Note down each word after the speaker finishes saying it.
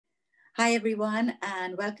Hi, everyone,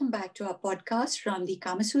 and welcome back to our podcast from the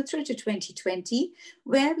KamaSutra to 2020,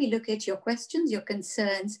 where we look at your questions, your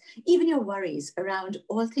concerns, even your worries around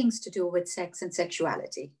all things to do with sex and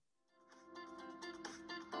sexuality.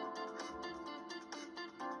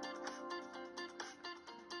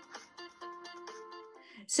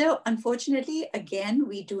 So, unfortunately, again,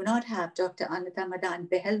 we do not have Dr. Anita Madan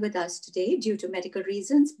Behel with us today due to medical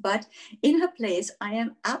reasons, but in her place, I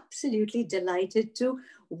am absolutely delighted to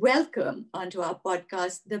welcome onto our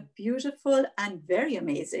podcast the beautiful and very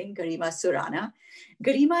amazing Garima Surana.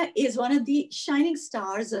 Garima is one of the shining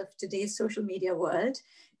stars of today's social media world.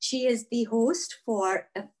 She is the host for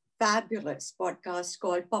a fabulous podcast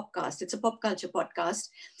called Popkast. It's a pop culture podcast.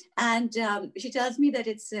 And she tells me that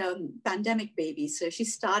it's pandemic baby. So she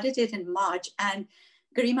started it in March. And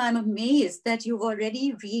Garima, I'm amazed that you've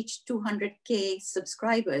already reached 200K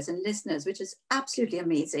subscribers and listeners, which is absolutely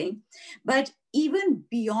amazing. But even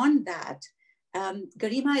beyond that,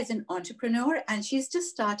 Garima is an entrepreneur and she's just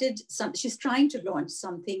started she's trying to launch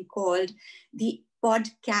something called the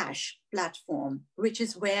Podcast platform, which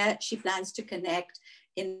is where she plans to connect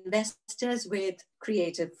investors with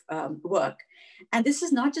creative work. And this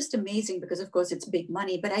is not just amazing because, of course, it's big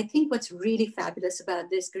money, but I think what's really fabulous about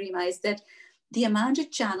this, Garima, is that the amount of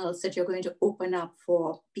channels that you're going to open up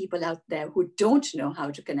for people out there who don't know how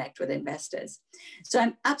to connect with investors. So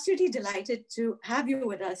I'm absolutely delighted to have you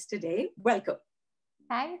with us today. Welcome.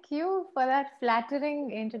 Thank you for that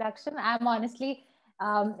flattering introduction. I'm honestly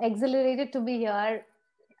exhilarated to be here.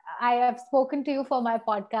 I have spoken to you for my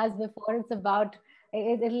podcast before. It's about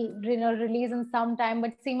it'll release in some time.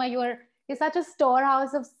 But Seema, you're such a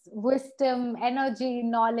storehouse of wisdom, energy,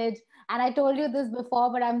 knowledge. And I told you this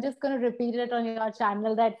before, but I'm just going to repeat it on your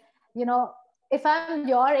channel that if I'm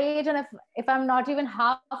your age and if I'm not even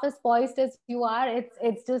half as poised as you are,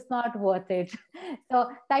 it's just not worth it. So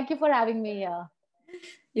thank you for having me here.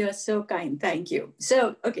 You're so kind. Thank you.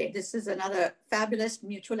 So, okay, this is another fabulous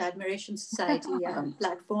Mutual Admiration Society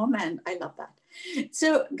platform, and I love that.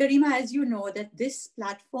 So, Garima, as you know, that this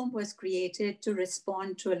platform was created to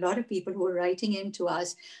respond to a lot of people who are writing in to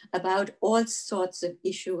us about all sorts of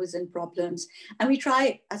issues and problems. And we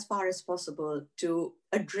try as far as possible to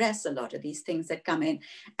address a lot of these things that come in.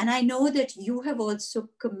 And I know that you have also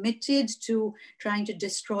committed to trying to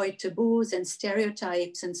destroy taboos and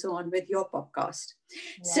stereotypes and so on with your podcast.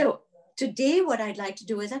 Yeah. So today what I'd like to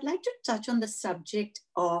do is I'd like to touch on the subject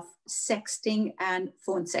of sexting and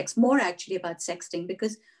phone sex, more actually about sexting,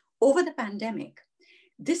 because over the pandemic,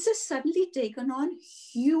 this has suddenly taken on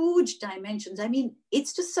huge dimensions. I mean,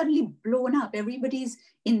 it's just suddenly blown up. Everybody's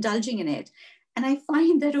indulging in it. And I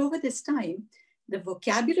find that over this time, the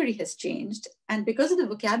vocabulary has changed. And because of the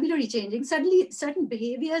vocabulary changing, suddenly certain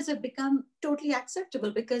behaviors have become totally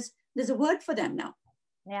acceptable because there's a word for them now.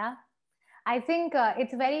 Yeah. I think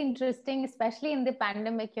it's very interesting, especially in the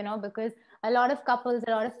pandemic, because a lot of couples,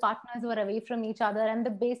 a lot of partners were away from each other, and the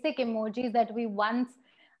basic emojis that we once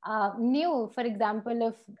knew, for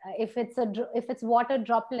example, if it's water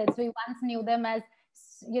droplets, we once knew them as,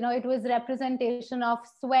 it was representation of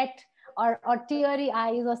sweat or teary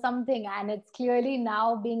eyes or something, and it's clearly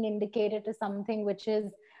now being indicated to something which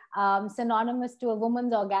is synonymous to a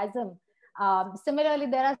woman's orgasm. Similarly,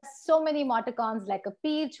 there are so many emoticons like a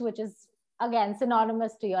peach, which is again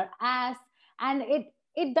synonymous to your ass, and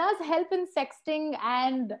it does help in sexting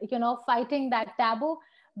and fighting that taboo,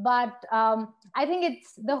 but I think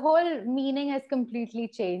it's the whole meaning has completely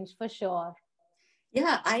changed for sure.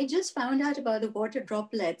 Yeah, I just found out about the water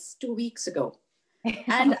droplets 2 weeks ago.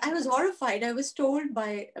 And I was horrified. I was told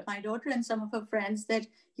by my daughter and some of her friends that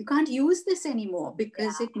you can't use this anymore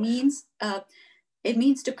because it means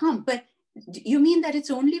to come. But you mean that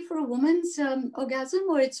it's only for a woman's orgasm,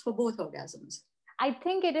 or it's for both orgasms? I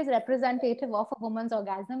think it is representative of a woman's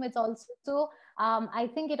orgasm. It's also, I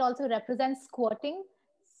think it also represents squirting.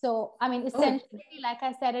 So, I mean, essentially, like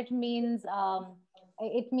I said, it means,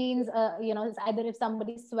 it's either if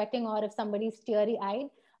somebody's sweating or if somebody's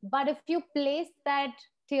teary-eyed. But if you place that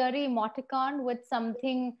teary emoticon with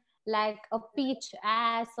something like a peach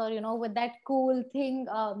ass or, with that cool thing,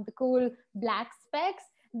 the cool black specs,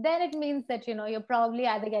 then it means that, you're probably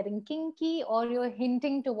either getting kinky or you're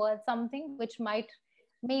hinting towards something which might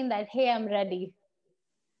mean that, hey, I'm ready.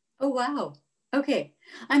 Oh, wow. Okay.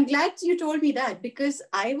 I'm glad you told me that because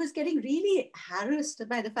I was getting really harassed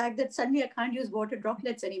by the fact that suddenly I can't use water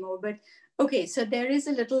droplets anymore. But okay, so there is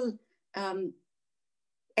a little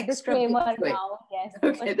extra disclaimer now. Yes.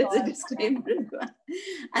 Okay, there's a disclaimer.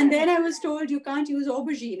 And then I was told you can't use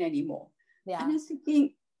aubergine anymore. Yeah. And I was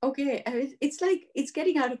thinking, okay, it's like it's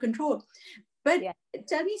getting out of control. But Yeah.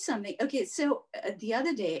 tell me something. Okay, so the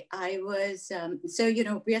other day I was,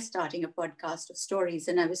 we are starting a podcast of stories,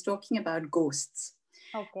 and I was talking about ghosts.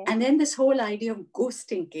 Okay. And then this whole idea of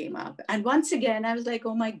ghosting came up. And once again, I was like,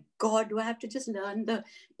 oh my God, do I have to just learn the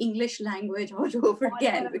English language all over All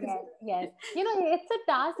again? over Because again. Yes. It's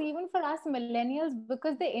a task even for us millennials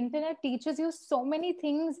because the internet teaches you so many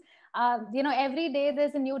things. Every day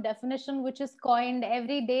there's a new definition which is coined.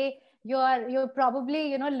 Every day you're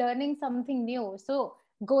probably, learning something new. So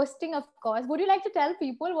ghosting, of course. Would you like to tell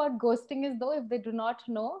people what ghosting is though, if they do not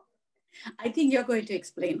know? I think you're going to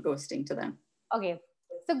explain ghosting to them. Okay.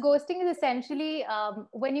 So ghosting is essentially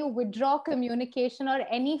when you withdraw communication or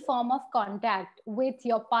any form of contact with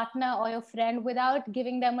your partner or your friend without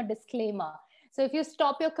giving them a disclaimer. So if you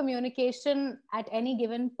stop your communication at any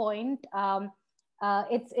given point,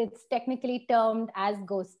 it's technically termed as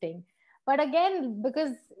ghosting. But again,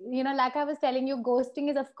 because like I was telling you,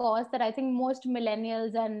 ghosting is of course that I think most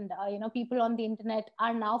millennials and people on the internet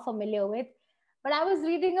are now familiar with. But I was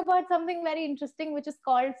reading about something very interesting, which is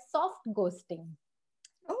called soft ghosting.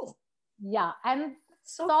 Oh, Yeah, and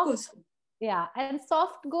soft soft, ghosting. yeah, and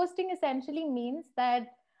soft ghosting essentially means that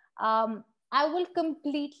I will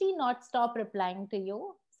completely not stop replying to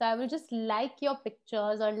you. So I will just like your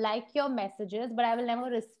pictures or like your messages, but I will never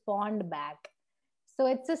respond back. So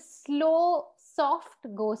it's a slow, soft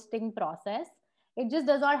ghosting process. It just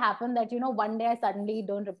does not happen that, one day I suddenly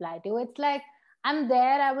don't reply to you. It's like I'm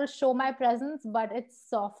there, I will show my presence, but it's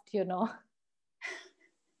soft.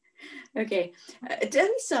 Okay. Tell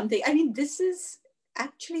me something. I mean, this is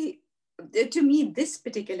actually, to me, this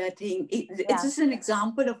particular thing, it's Yeah. just an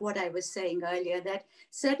example of what I was saying earlier, that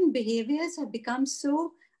certain behaviors have become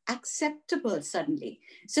so acceptable suddenly.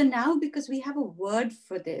 So now, because we have a word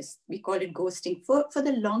for this, we call it ghosting. For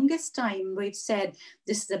the longest time, we've said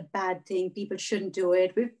this is a bad thing, people shouldn't do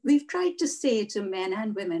it. We've tried to say to men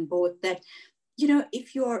and women both that,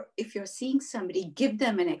 if you're seeing somebody, give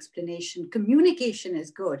them an explanation. Communication is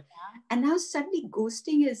good. And now suddenly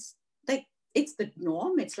ghosting is like, it's the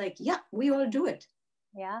norm. It's like, yeah, we all do it.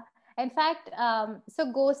 Yeah. In fact,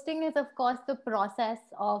 so ghosting is, of course, the process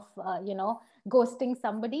of, ghosting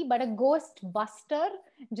somebody, but a ghost buster,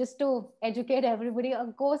 just to educate everybody, a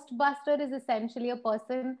ghost buster is essentially a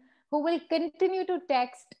person who will continue to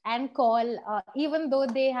text and call, even though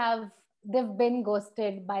they've been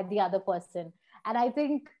ghosted by the other person. And I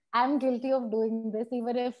think I'm guilty of doing this,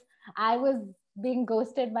 even if I was being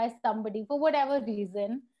ghosted by somebody for whatever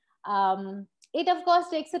reason. It of course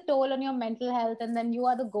takes a toll on your mental health, and then you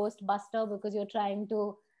are the ghost buster because you're trying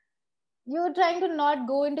to not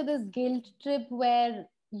go into this guilt trip where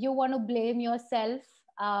you want to blame yourself,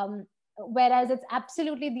 whereas it's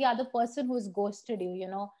absolutely the other person who's ghosted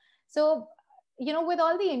you. So with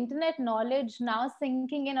all the internet knowledge now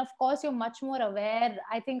sinking in, of course you're much more aware.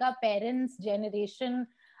 I think our parents generation,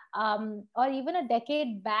 or even a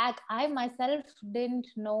decade back, I myself didn't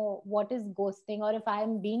know what is ghosting or if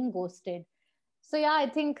I'm being ghosted. So yeah, I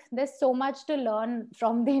think there's so much to learn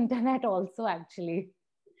from the internet also, actually.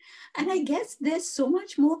 And I guess there's so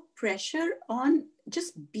much more pressure on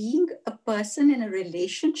just being a person in a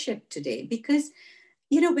relationship today because,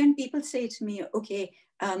 when people say to me, okay,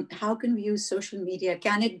 how can we use social media?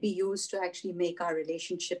 Can it be used to actually make our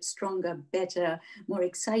relationship stronger, better, more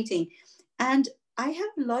exciting? And I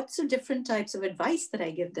have lots of different types of advice that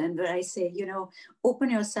I give them where I say, open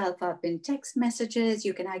yourself up in text messages.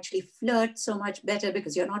 You can actually flirt so much better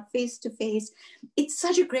because you're not face to face. It's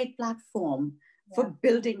such a great platform for Yeah.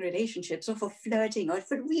 building relationships or for flirting or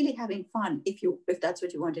for really having fun if that's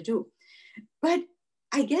what you want to do. But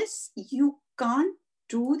I guess you can't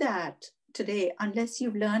do that today unless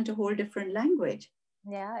you've learned a whole different language.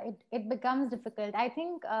 Yeah, it becomes difficult. I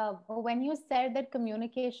think when you said that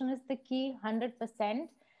communication is the key, 100%,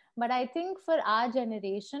 but I think for our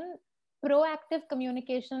generation, proactive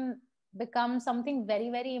communication becomes something very,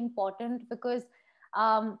 very important because,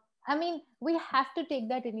 I mean, we have to take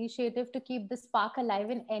that initiative to keep the spark alive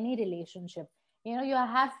in any relationship. You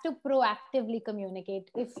have to proactively communicate.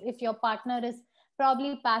 If your partner is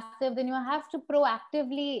probably passive, then you have to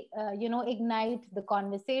proactively ignite the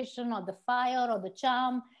conversation or the fire or the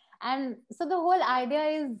charm. And so the whole idea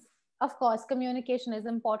is, of course, communication is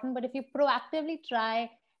important, but if you proactively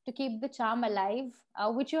try to keep the charm alive,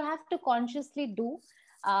 which you have to consciously do,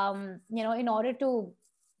 in order to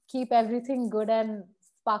keep everything good and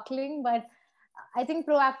sparkling. But I think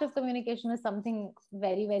proactive communication is something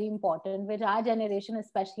very, very important, which our generation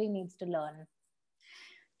especially needs to learn.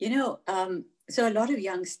 So a lot of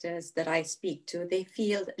youngsters that I speak to, they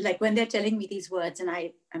feel like when they're telling me these words and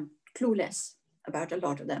I am clueless. about a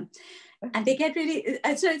lot of them. And they get really,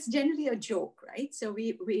 so it's generally a joke, right? So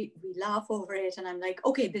we laugh over it, and I'm like,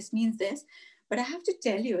 okay, this means this. But I have to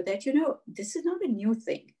tell you that, this is not a new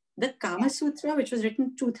thing. The KamaSutra, which was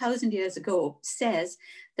written 2000 years ago, says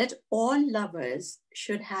that all lovers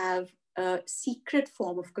should have a secret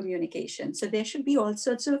form of communication. So there should be all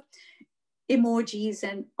sorts of emojis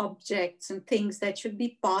and objects and things that should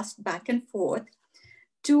be passed back and forth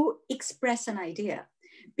to express an idea.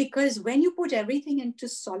 Because when you put everything into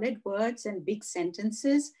solid words and big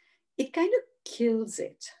sentences, it kind of kills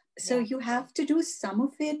it. So you have to do some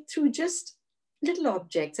of it through just little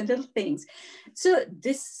objects and little things. So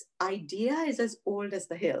this idea is as old as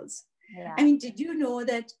the hills. Yeah. I mean, did you know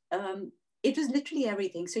that it was literally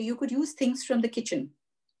everything? So you could use things from the kitchen.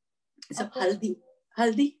 So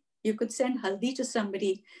haldi, you could send haldi to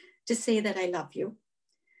somebody to say that I love you.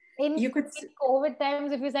 In COVID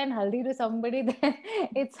times, if you send haldi to somebody, then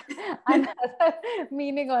it's another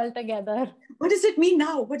meaning altogether. What does it mean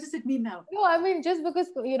now? No, I mean, just because,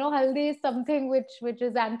 haldi is something which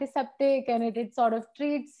is antiseptic, and it sort of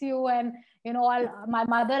treats you. And, my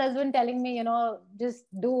mother has been telling me, just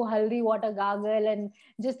do haldi water gargle and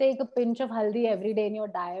just take a pinch of haldi every day in your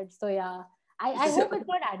diet. So, yeah. I hope it's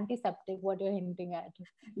not antiseptic, what you're hinting at.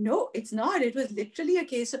 No, it's not. It was literally a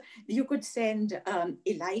case of, you could send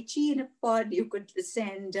elaichi in a pod, you could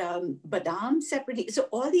send badam separately. So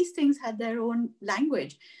all these things had their own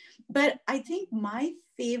language. But I think my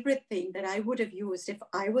favorite thing that I would have used if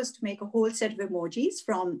I was to make a whole set of emojis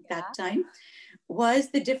from that time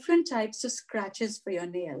was the different types of scratches for your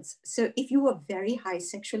nails. So if you were very high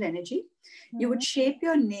sexual energy, you would shape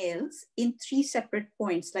your nails in 3 separate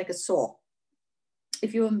points like a saw.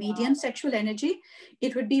 If you were medium sexual energy,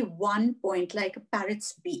 it would be 1 point like a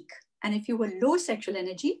parrot's beak. And if you were low sexual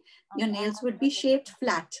energy, your nails would be shaped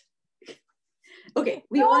flat. Okay,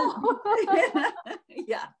 we all...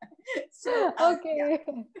 yeah. So, okay.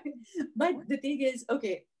 Yeah. But the thing is,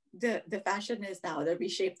 okay, the fashion is now that we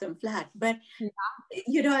shape them flat. But,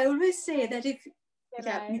 I always say that if...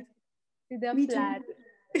 Right. They're me flat.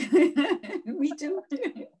 Me too.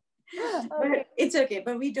 But it's okay.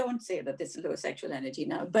 But we don't say that this is low sexual energy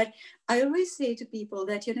now. But I always say to people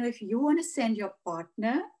that, if you want to send your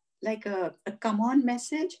partner like a come on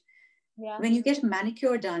message, when you get a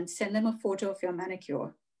manicure done, send them a photo of your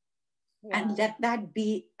manicure. And let that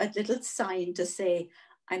be a little sign to say,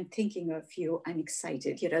 I'm thinking of you. I'm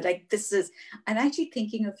excited. I'm actually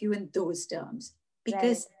thinking of you in those terms,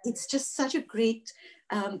 because it's just such a great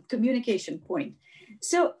communication point.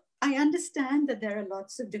 So I understand that there are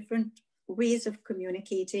lots of different ways of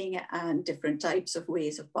communicating and different types of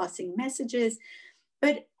ways of passing messages.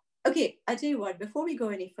 But okay, I'll tell you what, before we go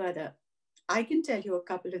any further, I can tell you a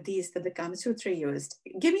couple of these that the KamaSutra used.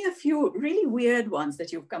 Give me a few really weird ones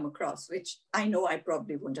that you've come across, which I know I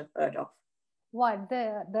probably wouldn't have heard of. What?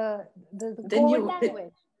 The code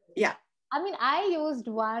language? Yeah. I mean, I used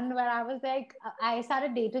one where I was like, I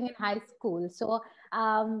started dating in high school. So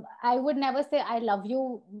I would never say I love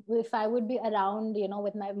you if I would be around,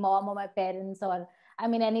 with my mom or my parents, or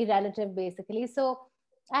any relative basically. So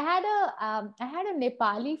I had a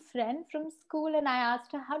Nepali friend from school, and I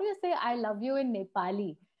asked her, how do you say I love you in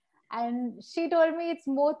Nepali? And she told me it's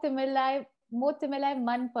Mo Timilai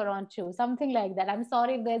man paranchu, something like that. I'm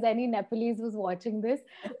sorry if there's any Nepalese who's watching this,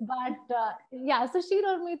 but so she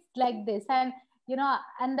told me it's like this. And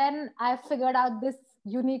and then I figured out this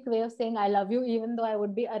unique way of saying I love you, even though I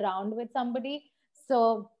would be around with somebody.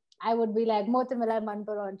 So I would be like Mo Timilai man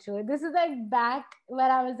paranchu. This is like back where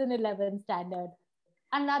I was in 11th standard.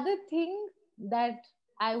 Another thing that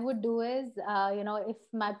I would do is, if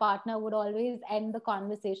my partner would always end the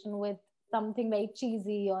conversation with something very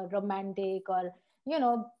cheesy or romantic, or,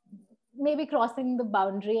 maybe crossing the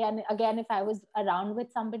boundary. And again, if I was around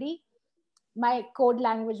with somebody, my code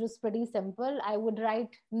language was pretty simple. I would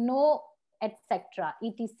write no, etc.,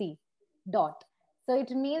 etc. dot. So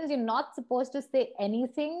it means you're not supposed to say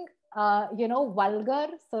anything, vulgar,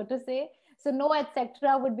 so to say. So no,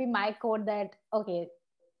 etc. would be my code that, okay,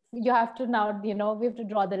 you have to now, we have to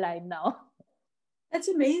draw the line now. That's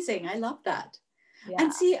amazing. I love that. Yeah.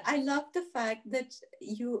 And see, I love the fact that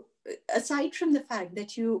you, aside from the fact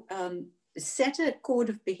that you set a code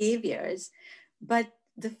of behaviors, but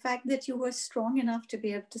the fact that you were strong enough to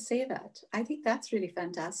be able to say that, I think that's really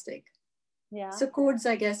fantastic. Yeah. So codes,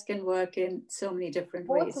 I guess, can work in so many different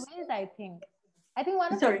ways. Both ways, I think. I think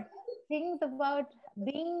one of the things about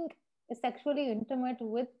being sexually intimate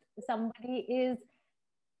with somebody is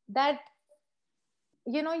that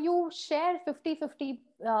you share 50-50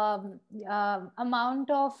 amount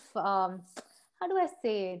of how do I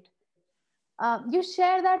say it, you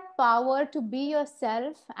share that power to be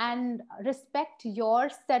yourself and respect your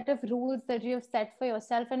set of rules that you have set for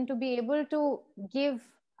yourself, and to be able to give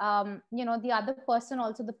the other person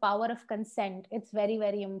also the power of consent. It's very,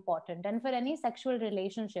 very important. And for any sexual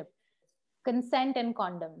relationship, consent and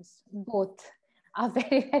condoms both are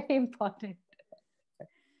very, very important.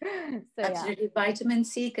 So yeah. Absolutely. Vitamin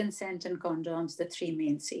C, consent, and condoms, the three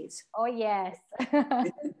main C's. Oh yes.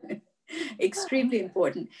 Extremely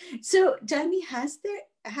important. So tell me,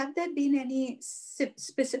 have there been any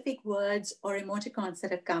specific words or emoticons that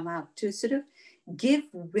have come up to sort of give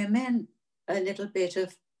women a little bit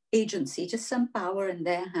of agency, just some power in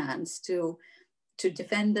their hands to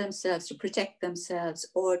defend themselves, to protect themselves,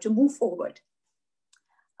 or to move forward?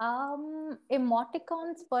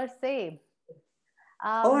 Emoticons per se.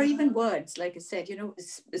 Or even words, like I said,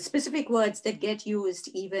 specific words that get used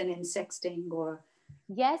even in sexting or...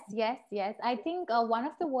 Yes, yes, yes. I think one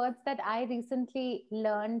of the words that I recently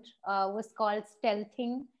learned was called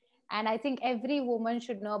stealthing. And I think every woman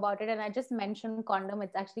should know about it. And I just mentioned condom.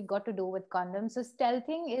 It's actually got to do with condom. So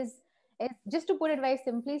stealthing is just to put it very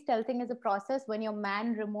simply, stealthing is a process when your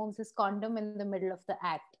man removes his condom in the middle of the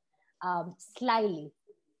act, slyly,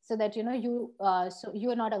 so that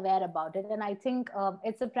you're not aware about it. And I think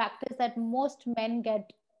it's a practice that most men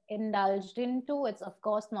get indulged into. It's of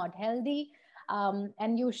course not healthy,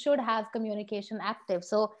 and you should have communication active.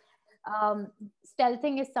 So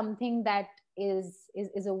stealthing is something that is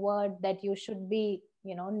a word that you should be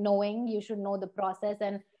knowing. You should know the process,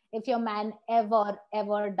 and if your man ever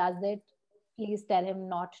does it, please tell him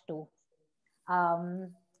not to.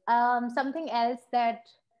 um, Something else that,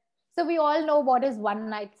 so we all know what is one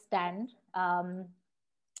night stand. A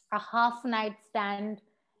half night stand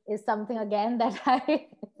is something again that I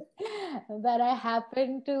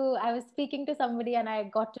happened to, I was speaking to somebody and I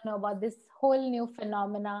got to know about this whole new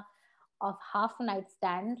phenomena of half night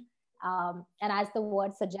stand. And as the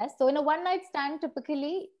word suggests, so in a one night stand,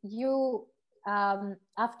 typically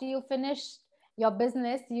after you finish your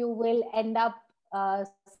business, you will end up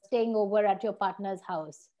staying over at your partner's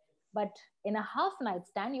house. But in a half night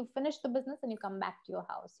stand, you finish the business and you come back to your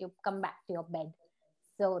house, you come back to your bed.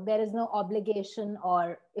 So there is no obligation,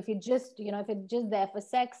 or if you just if you're just there for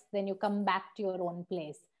sex, then you come back to your own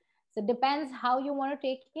place. So it depends how you want to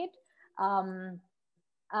take it.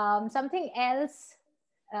 Something else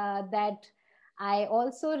that I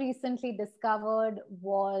also recently discovered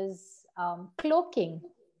was cloaking.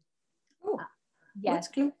 Oh, yes. What's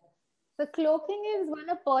cloaking? So cloaking is when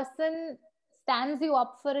a person stands you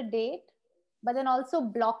up for a date, but then also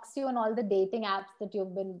blocks you on all the dating apps that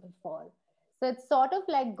you've been before. So it's sort of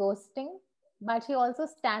like ghosting, but he also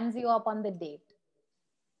stands you up on the date.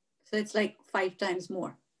 So it's like 5 times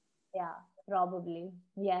more. Yeah, probably.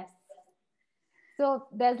 Yes. So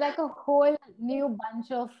there's like a whole new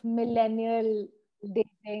bunch of millennial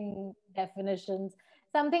dating definitions.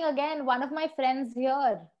 Something again, one of my friends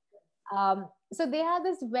here, so they have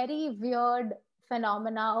this very weird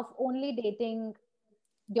phenomena of only dating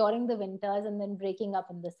during the winters and then breaking up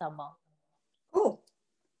in the summer. Oh,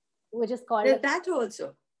 which is called that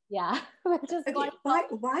also. Yeah, which is Okay,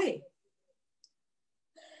 called why?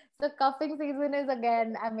 The cuffing season is,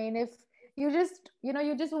 again, I mean, if you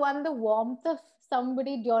just want the warmth of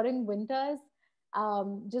somebody during winters,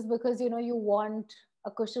 just because you want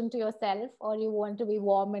a cushion to yourself, or you want to be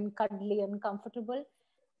warm and cuddly and comfortable.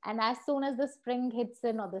 And as soon as the spring hits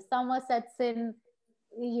in or the summer sets in,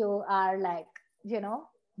 you are like,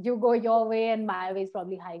 you go your way and my way is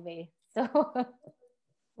probably highway. So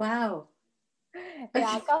Wow.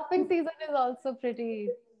 yeah, cuffing season is also pretty.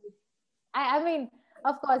 I mean,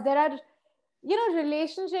 of course, there are,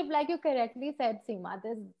 relationship, like you correctly said, Seema,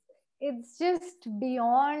 it's just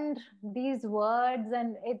beyond these words.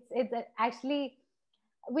 And it's actually,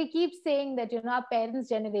 we keep saying that, our parents'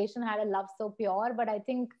 generation had a love so pure, but I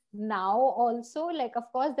think now also, like,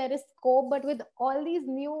 of course, there is scope, but with all these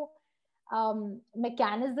new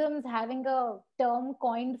mechanisms, having a term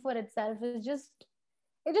coined for itself it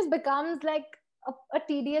just becomes like a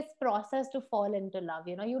tedious process to fall into love.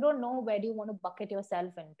 You don't know where do you want to bucket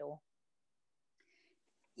yourself into.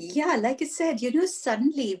 Yeah, like I said,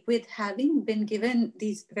 suddenly with having been given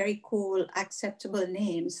these very cool, acceptable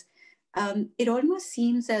names, it almost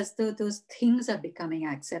seems as though those things are becoming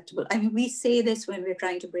acceptable. I mean, we say this when we're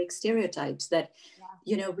trying to break stereotypes that,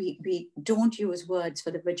 we don't use words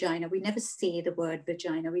for the vagina. We never say the word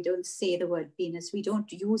vagina. We don't say the word penis. We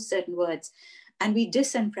don't use certain words. And we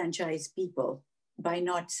disenfranchise people by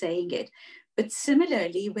not saying it. But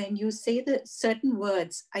similarly, when you say the certain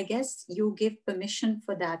words, I guess you give permission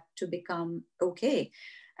for that to become okay.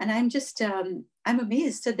 And I'm just, I'm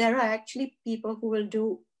amazed. So there are actually people who will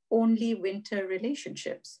do only winter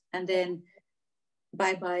relationships and then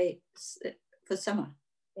bye-bye for summer.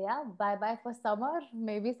 Yeah, bye bye for summer,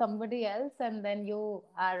 maybe somebody else, and then you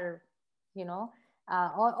are, you know,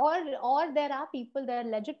 or there are people, there are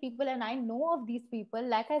legit people, and I know of these people.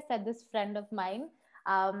 Like I said, this friend of mine.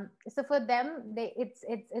 So for them, it's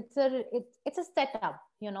a setup,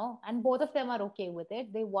 and both of them are okay with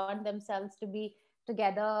it. They want themselves to be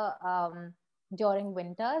together during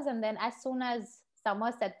winters, and then as soon as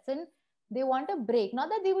summer sets in, they want a break. Not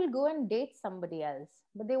that they will go and date somebody else,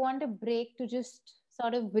 but they want a break to just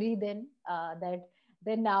sort of breathe in, that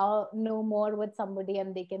they now know more with somebody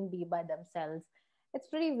and they can be by themselves. It's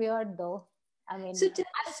pretty weird though. I mean, So tell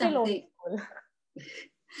me I'm still old something. school.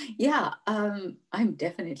 Yeah, I'm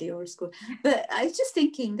definitely old school. But I was just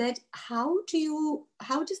thinking that how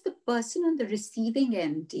does the person on the receiving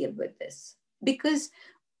end deal with this? Because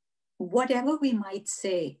whatever we might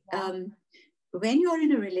say, Yeah. when you're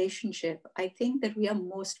in a relationship, I think that we are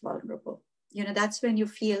most vulnerable. That's when you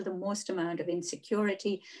feel the most amount of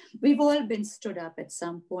insecurity. We've all been stood up at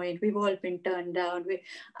some point. We've all been turned down.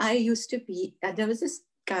 I used to be, there was this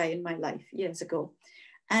guy in my life years ago,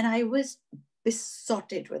 and I was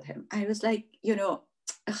besotted with him. I was like,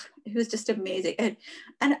 it was just amazing.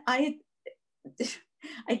 And I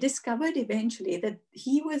discovered eventually that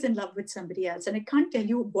he was in love with somebody else, and I can't tell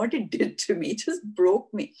you what it did to me. It just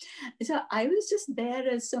broke me. So I was just there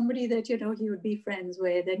as somebody that, he would be friends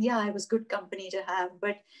with. And yeah, I was good company to have,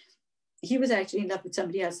 but he was actually in love with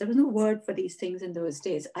somebody else. There was no word for these things in those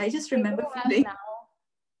days. I just They remember do have feeling, now.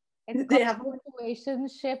 It's they called have,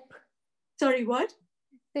 situationship. sorry, what?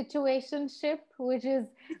 Situationship, which is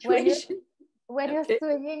when you're Situation. when you're Okay.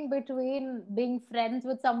 swinging between being friends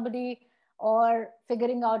with somebody or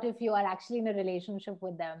figuring out if you are actually in a relationship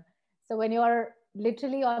with them. So when you're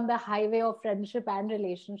literally on the highway of friendship and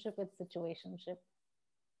relationship, it's situationship.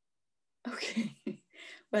 Okay.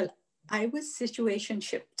 Well, I was situation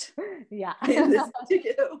shipped Yeah. in this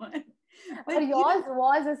particular one. Or But, yours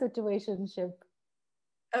was a situationship.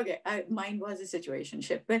 okay, mine was a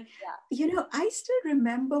situationship. But, Yeah. I still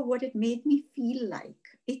remember what it made me feel like.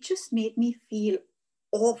 It just made me feel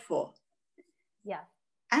awful. Yeah.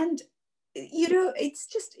 And,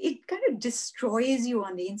 it kind of destroys you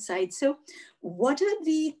on the inside. So, what are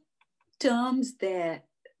the terms there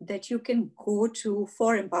that you can go to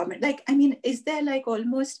for empowerment? Like, I mean, is there like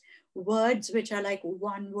almost words which are like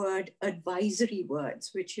one word advisory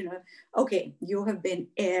words, which, okay, you have been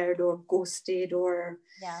aired or ghosted or,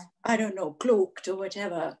 Yeah. I don't know, cloaked or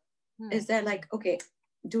whatever. Hmm. Is there like, okay,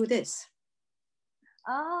 do this?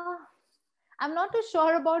 Uh, I'm not too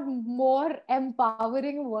sure about more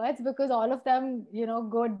empowering words because all of them,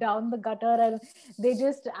 go down the gutter, and they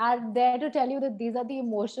just are there to tell you that these are the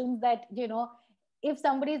emotions that, if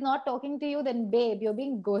somebody is not talking to you, then babe, you're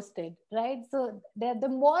being ghosted, right? So the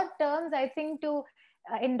more terms, I think, to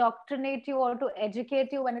indoctrinate you or to educate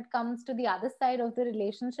you when it comes to the other side of the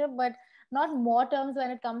relationship, but not more terms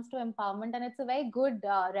when it comes to empowerment. And it's a very good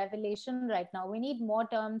revelation right now. We need more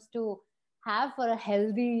terms to have for a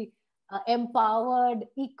healthy, empowered,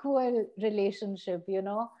 equal relationship,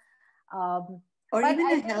 Um, Or but even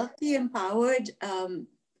I a think, healthy, empowered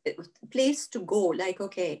place to go. Like,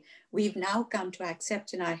 okay, we've now come to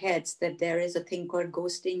accept in our heads that there is a thing called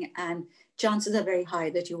ghosting, and chances are very high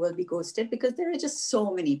that you will be ghosted because there are just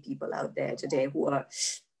so many people out there today who are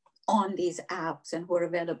on these apps and who are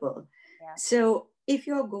available. yeah. So if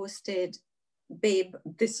you're ghosted, babe,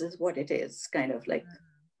 this is what it is, kind of like,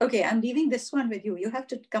 okay, I'm leaving this one with you. You have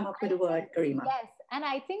to come up with I a word, think, Garima. yes. And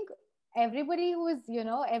I think everybody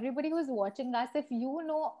who's watching us, if you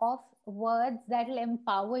know of words that will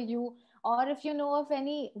empower you, or if you know of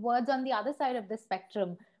any words on the other side of the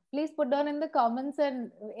spectrum, please put down in the comments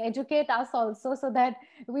and educate us also, so that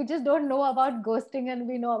we just don't know about ghosting and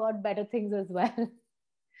we know about better things as well.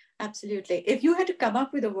 Absolutely. If you had to come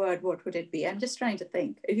up with a word, what would it be? I'm just trying to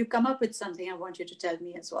think. If you come up with something, I want you to tell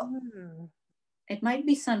me as well. Hmm. It might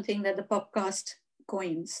be something that the Popkast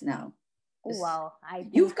coins now. Oh, wow. I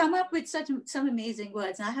You've think, come up with some amazing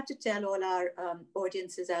words. And I have to tell all our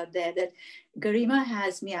audiences out there that Garima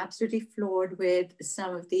has me absolutely floored with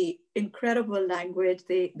some of the incredible language,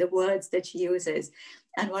 the words that she uses.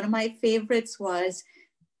 And one of my favorites was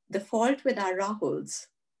the fault with our Rahuls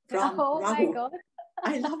from oh my Rahu. God.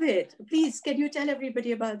 I love it. Please, can you tell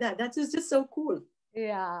everybody about that? That is just so cool.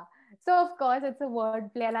 Yeah. So of course it's a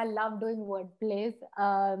wordplay, and I love doing wordplays.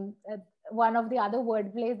 One of the other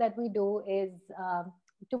wordplays that we do is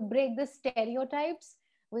to break the stereotypes.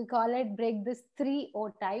 We call it break the three O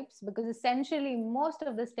types, because essentially most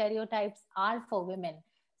of the stereotypes are for women.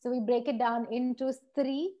 So we break it down into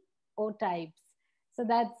three O types. So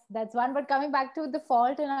that's one. But coming back to the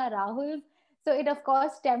fault in our Rahuls, so it of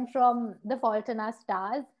course stemmed from the fault in our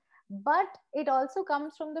stars, but it also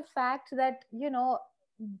comes from the fact that,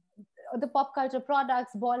 the pop culture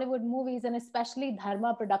products, Bollywood movies, and especially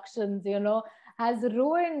Dharma productions, has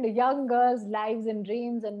ruined young girls' lives and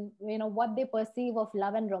dreams, and what they perceive of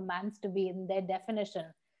love and romance to be in their definition.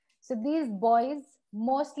 So these boys,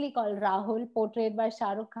 mostly called Rahul, portrayed by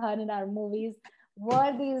Shah Rukh Khan in our movies,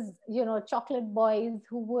 were these, chocolate boys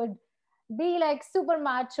who would be like super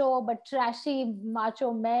macho but trashy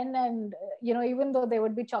macho men, and even though they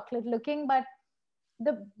would be chocolate looking, but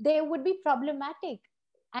they would be problematic.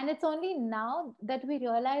 And it's only now that we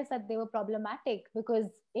realize that they were problematic, because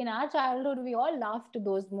in our childhood we all laughed to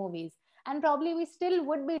those movies, and probably we still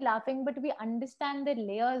would be laughing, but we understand the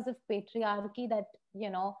layers of patriarchy that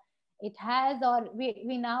it has, or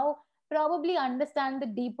we now probably understand the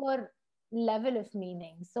deeper level of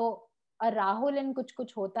meaning. So a Rahul in Kuch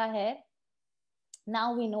Kuch Hota Hai,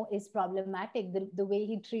 now we know, is problematic. The way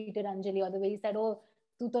he treated Anjali, or the way he said, oh,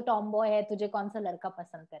 tu to tomboy hai, tujhe kaun sa ladka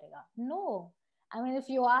pasand karega. No, I mean, if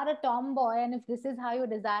you are a tomboy and if this is how you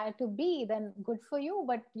desire to be, then good for you.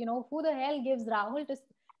 But who the hell gives Rahul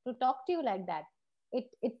to talk to you like that?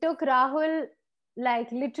 It took Rahul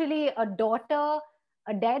like literally a daughter,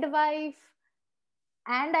 a dead wife,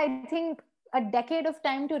 and I think a decade of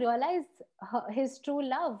time to realize his true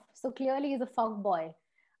love. So clearly he's a fuck boy.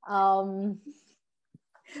 um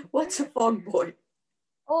What's a fog boy?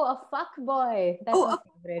 Oh, a fuck boy. That's Oh, my a fog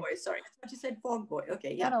favorite. boy. Sorry, I thought you said fog boy.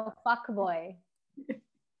 Okay, No, yeah. no, fuck boy.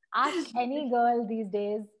 Ask any girl these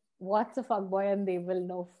days what's a fuck boy, and they will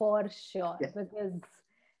know for sure. Yeah. Because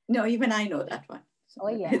No, even I know that one. So oh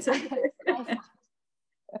yeah, it's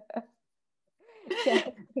yeah.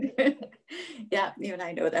 yeah, even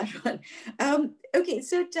I know that one. Okay,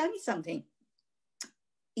 so tell me something.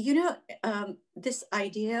 This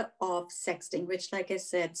idea of sexting, which, like I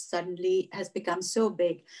said, suddenly has become so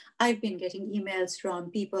big. I've been getting emails from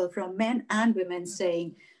people, from men and women,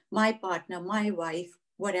 saying, my partner, my wife,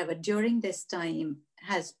 whatever, during this time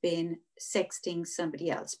has been sexting somebody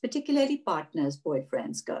else, particularly partners,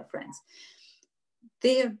 boyfriends, girlfriends.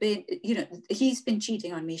 They have been, he's been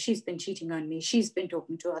cheating on me, she's been cheating on me, she's been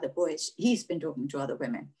talking to other boys, he's been talking to other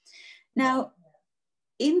women. Now,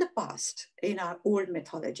 in the past, in our old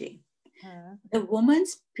mythology, the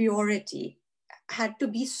woman's purity had to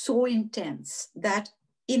be so intense that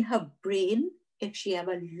in her brain, if she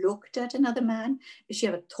ever looked at another man, if she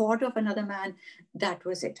ever thought of another man, that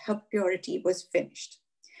was it. Her purity was finished.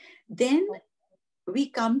 Then we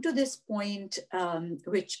come to this point,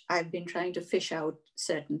 which I've been trying to fish out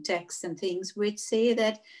certain texts and things, which say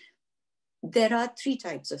that there are three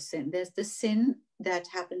types of sin. There's the sin that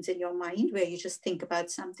happens in your mind, where you just think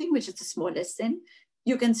about something, which is the smallest sin.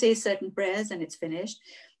 You can say certain prayers and it's finished.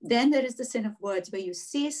 Then there is the sin of words, where you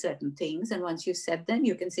say certain things, and once you've said them,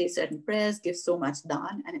 you can say certain prayers, give so much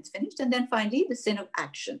daan, and it's finished. And then finally, the sin of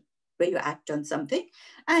action, where you act on something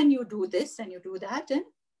and you do this and you do that, and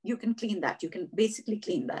you can clean that. You can basically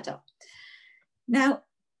clean that up. Now,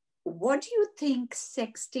 what do you think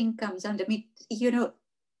sexting comes under? I mean,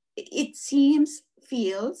 it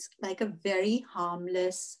feels like a very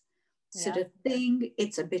harmless sort of thing.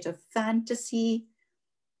 It's a bit of fantasy,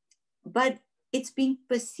 but it's being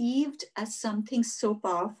perceived as something so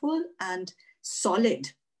powerful and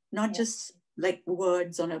solid, not just like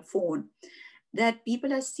words on a phone, that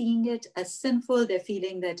people are seeing it as sinful. They're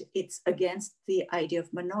feeling that it's against the idea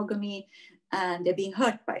of monogamy, and they're being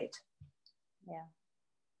hurt by it.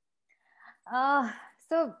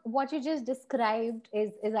 So what you just described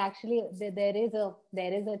is actually, there is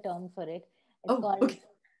a term for it. It's called okay.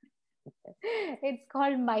 It's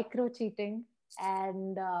called micro cheating,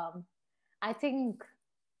 and I think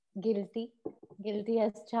guilty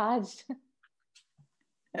as charged.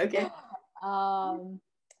 Okay.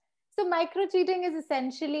 So micro cheating is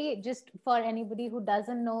essentially, just for anybody who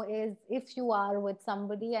doesn't know, is if you are with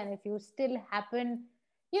somebody and if you still happen,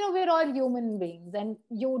 we're all human beings, and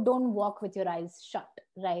you don't walk with your eyes shut,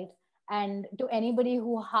 right? And to anybody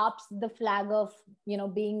who harps the flag of,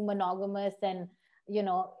 being monogamous, and,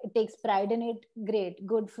 it takes pride in it, great,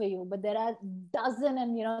 good for you. But there are dozen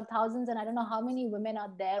and, thousands, and I don't know how many women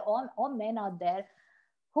out there, or men out there,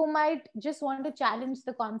 who might just want to challenge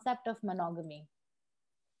the concept of monogamy.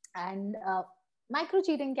 And micro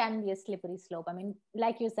cheating can be a slippery slope. I mean,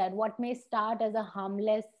 like you said, what may start as a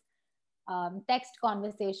harmless text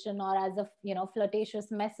conversation, or as a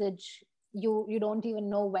flirtatious message, you don't even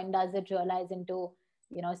know when does it realize into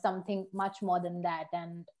something much more than that.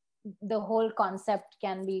 And the whole concept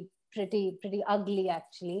can be pretty ugly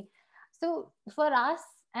actually. So for us,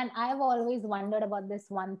 and I've always wondered about this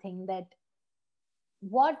one thing, that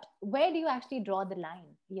where do you actually draw the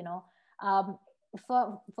line, um,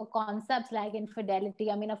 for concepts like infidelity?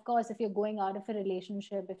 I mean, of course, if you're going out of a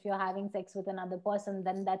relationship, if you're having sex with another person,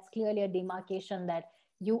 then that's clearly a demarcation that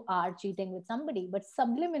you are cheating with somebody. But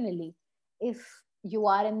subliminally, if you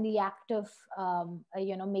are in the act of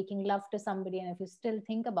making love to somebody, and if you still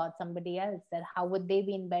think about somebody else, that how would they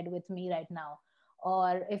be in bed with me right now?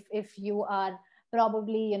 Or if you are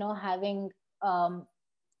probably having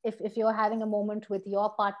if you're having a moment with your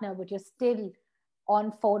partner but you're still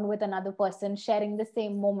on phone with another person sharing the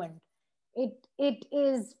same moment, it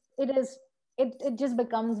just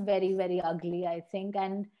becomes very, very ugly, I think.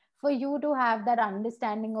 And for you to have that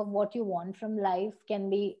understanding of what you want from life can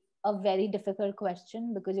be a very difficult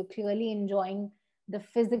question, because you're clearly enjoying the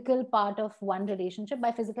physical part of one relationship.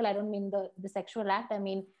 By physical, I don't mean the sexual act, I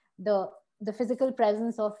mean the the physical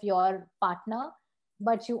presence of your partner,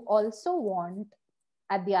 but you also want,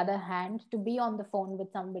 at the other hand, to be on the phone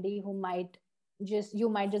with somebody who you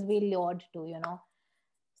might just be lured to.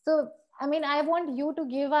 So I mean, I want you to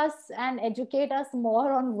give us and educate us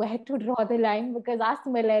more on where to draw the line, because us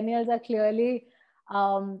millennials are clearly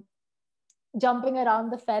um, jumping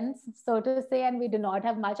around the fence, so to say, and we do not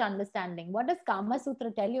have much understanding. What does Kama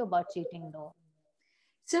Sutra tell you about cheating, though?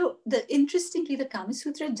 So interestingly, the Kama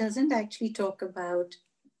Sutra doesn't actually talk about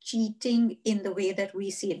cheating in the way that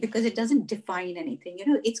we see it, because it doesn't define anything.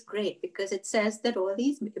 It's great because it says that all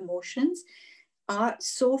these emotions are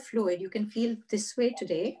so fluid. You can feel this way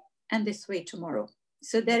today and this way tomorrow.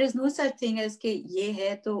 So there is no such thing as ke ye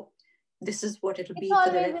hai to this is what it'll It's be for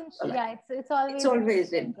the always rest in, of your life. yeah, it's It's always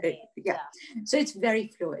always in gray. yeah. So it's very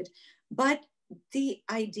fluid. But the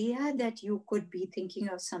idea that you could be thinking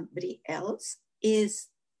of somebody else is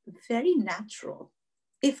very natural.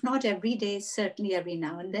 If not every day, certainly every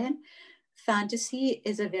now and then. Fantasy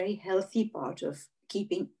is a very healthy part of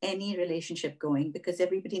keeping any relationship going, because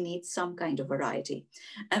everybody needs some kind of variety.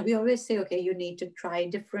 And we always say, okay, you need to try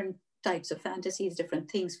different types of fantasies, different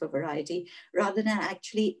things for variety, rather than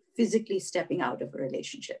actually physically stepping out of a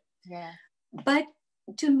relationship. Yeah. But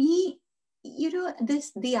to me,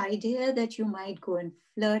 the idea that you might go and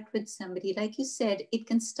flirt with somebody, like you said, it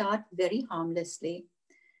can start very harmlessly,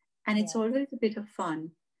 and it's always a bit of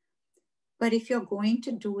fun. But if you're going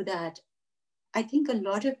to do that, I think a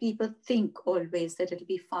lot of people think always that it'll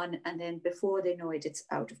be fun, and then before they know it, it's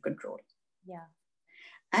out of control. Yeah.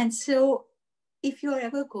 And so if you're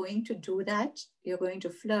ever going to do that, you're going to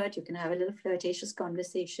flirt, you can have a little flirtatious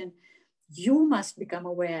conversation, you must become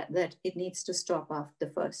aware that it needs to stop after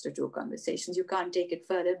the first or two conversations. You can't take it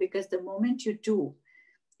further, because the moment you do,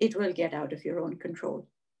 it will get out of your own control.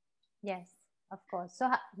 Yes, of course. So,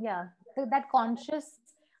 yeah, so that conscious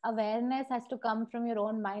awareness has to come from your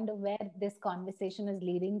own mind of where this conversation is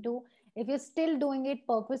leading to. If you're still doing it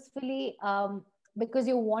purposefully because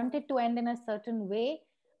you want it to end in a certain way,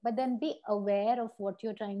 but then be aware of what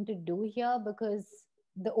you're trying to do here, because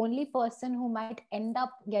the only person who might end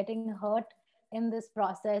up getting hurt in this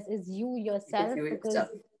process is you yourself. Because,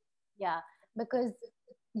 yeah, because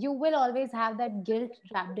you will always have that guilt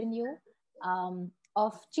trapped in you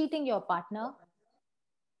of cheating your partner.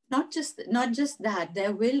 Not just that,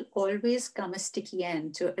 there will always come a sticky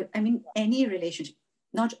end to, I mean, any relationship.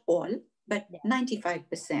 Not all, but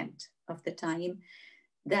 95% of the time,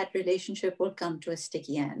 that relationship will come to a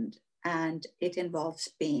sticky end, and it involves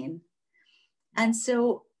pain. And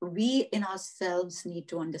so we in ourselves need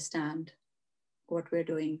to understand what we're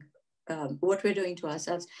doing to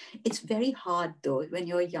ourselves. It's very hard though when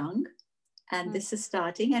you're young and this is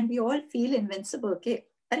starting, and we all feel invincible. Okay,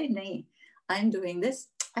 I'm doing this.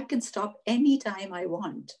 I can stop anytime I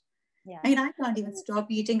want. Yeah. I mean, I can't even stop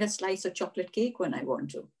eating a slice of chocolate cake when I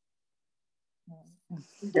want to.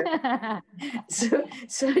 So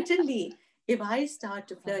certainly, if I start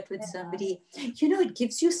to flirt with somebody, it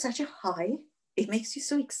gives you such a high. It makes you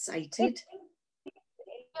so excited.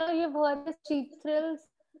 You've heard this cheap thrills.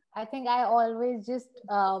 I think I always just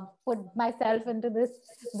put myself into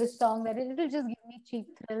this song that it'll just give me cheap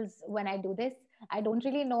thrills when I do this. I don't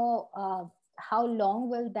really know how long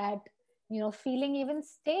will that feeling even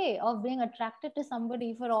stay of being attracted to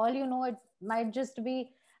somebody. For all you know, it might just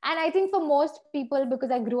be. And I think for most people,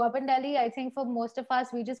 because I grew up in Delhi, I think for most of us,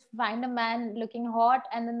 we just find a man looking hot,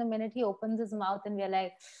 and then the minute he opens his mouth, and we're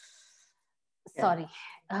like, sorry,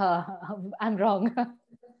 I'm wrong.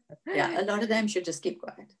 Yeah, a lot of them should just keep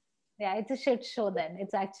quiet. Yeah, it's a shit show then.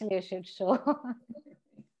 It's actually a shit show.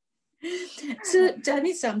 So tell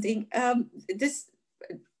me something. This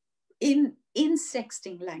in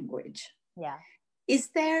sexting language. Yeah. Is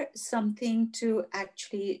there something to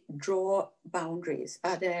actually draw boundaries?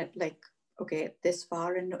 Are there like, okay, this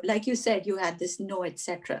far and no, like you said, you had this no,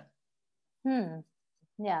 etc. Hmm.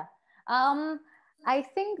 Yeah. Um, I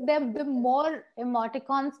think there are more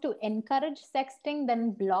emoticons to encourage sexting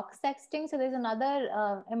than block sexting. So there's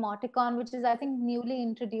another emoticon which is I think newly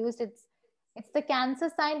introduced. It's the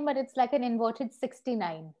cancer sign, but it's like an inverted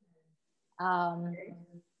 69. Um,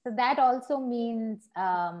 so that also means,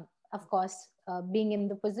 of course, being in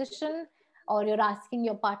the position, or you're asking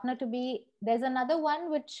your partner to be. There's another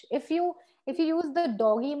one which, if you use the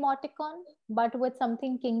doggy emoticon, but with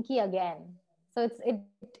something kinky again, so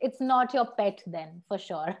it's not your pet then for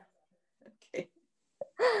sure. Okay.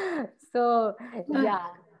 So yeah,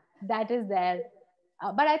 that is there.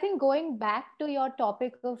 But I think going back to your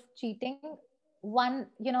topic of cheating, one,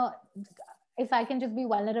 if I can just be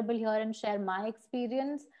vulnerable here and share my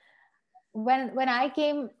experience, when I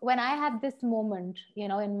had this moment,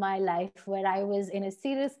 in my life where I was in a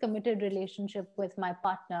serious committed relationship with my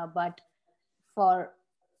partner, but for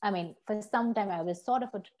for some time I was sort of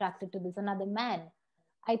attracted to this another man.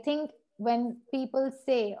 I think when people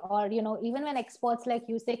say, or even when experts like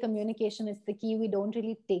you say communication is the key, we don't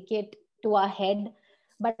really take it to our head.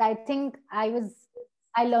 But I think I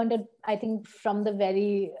learned it, I think from the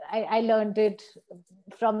very I learned it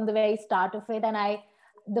from the very start of it. And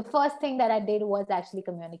the first thing that I did was actually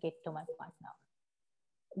communicate to my partner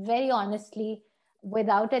very honestly,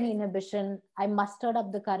 without any inhibition. I mustered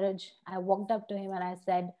up the courage. I walked up to him and I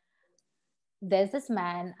said, there's this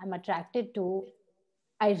man I'm attracted to.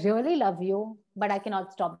 I really love you, but I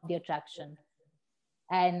cannot stop the attraction.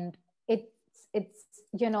 And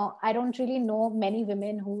I don't really know many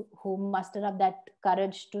women who muster up that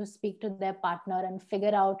courage to speak to their partner and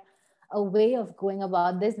figure out a way of going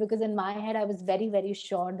about this, because in my head I was very, very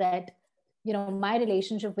sure that my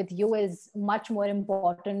relationship with you is much more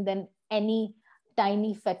important than any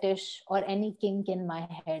tiny fetish or any kink in my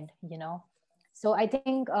head. So I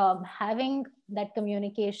think having that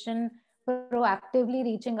communication, proactively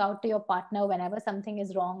reaching out to your partner whenever something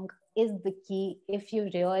is wrong, is the key if you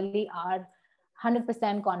really are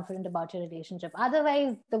 100% confident about your relationship.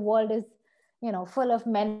 Otherwise the world is full of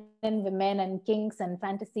men and women and kinks and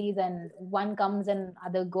fantasies, and one comes and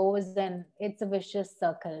other goes, and it's a vicious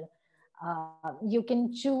circle. You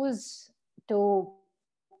can choose to,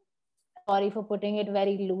 sorry for putting it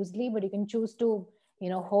very loosely, but you can choose to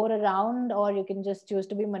whore around, or you can just choose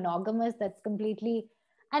to be monogamous. That's completely,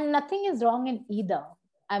 and nothing is wrong in either.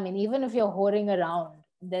 Even if you're whoring around,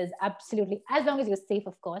 there's absolutely, as long as you're safe,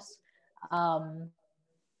 of course. Yeah,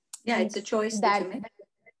 And it's a choice that that, you make.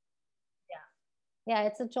 yeah, yeah,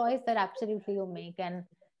 it's a choice that absolutely you make. And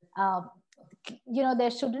uh,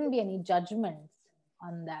 there shouldn't be any judgments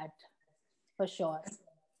on that, for sure.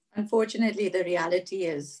 Unfortunately, the reality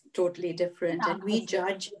is totally different, and we Opposite.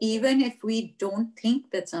 judge even if we don't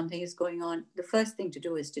think that something is going on. The first thing to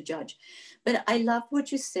do is to judge. But I love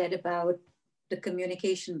what you said about the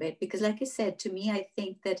communication bit, because, like I said, to me, I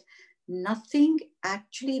think that nothing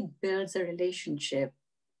actually builds a relationship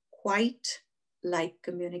quite like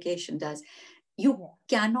communication does. You Yeah.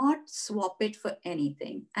 cannot swap it for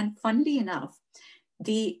anything. And funnily enough,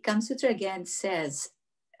 the KamaSutra again says,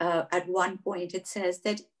 at one point, it says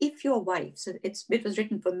that if your wife, so it was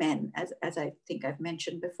written for men, as I think I've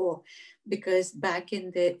mentioned before, because back in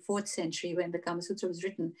the 4th century when the Kama Sutra was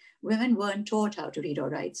written, women weren't taught how to read or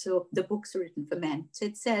write. So the books were written for men. So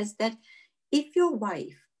it says that if your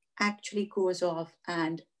wife actually goes off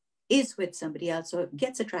and is with somebody else or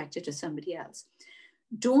gets attracted to somebody else,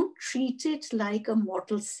 don't treat it like a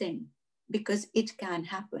mortal sin, because it can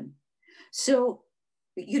happen. So,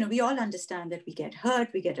 we all understand that we get hurt,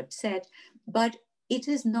 we get upset, but it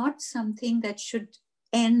is not something that should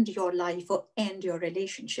end your life or end your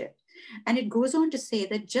relationship. And it goes on to say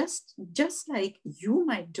that just like you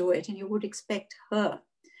might do it and you would expect her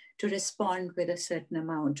to respond with a certain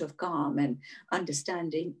amount of calm and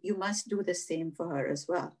understanding, you must do the same for her as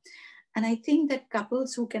well. And I think that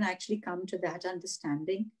couples who can actually come to that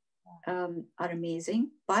understanding are amazing,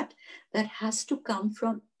 but that has to come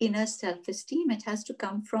from inner self esteem. It has to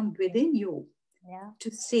come from within you Yeah. to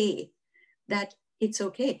say that it's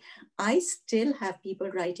okay. I still have people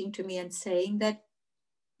writing to me and saying that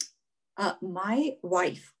my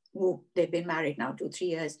wife, who they've been married now 2 3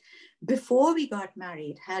 years, before we got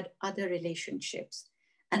married, had other relationships.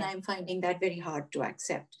 And Yeah. I'm finding that very hard to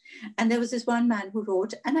accept. And there was this one man who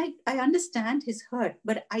wrote, and I understand his hurt,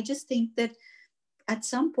 but I just think that at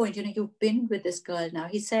some point, you've been with this girl now.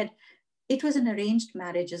 He said it was an arranged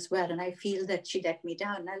marriage as well. And I feel that she let me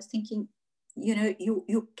down. And I was thinking,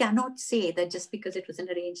 you cannot say that just because it was an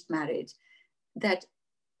arranged marriage, that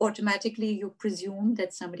automatically you presume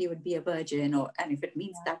that somebody would be a virgin, and if it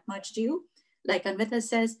means that much to you, like Anvita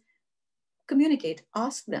says, communicate,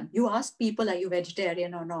 ask them. You ask people, are you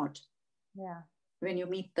vegetarian or not? Yeah. When you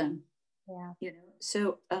meet them. Yeah.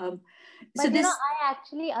 So But this I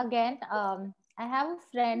actually, again, I have a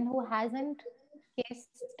friend who hasn't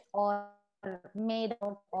kissed or made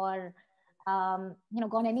out or, gone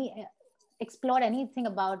explored anything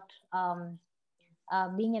about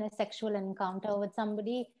being in a sexual encounter with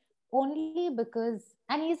somebody, only because,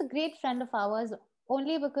 and he's a great friend of ours,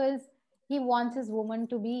 only because he wants his woman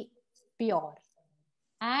to be pure.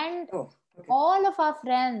 And okay. all of our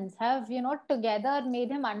friends have, together made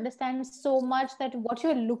him understand so much that what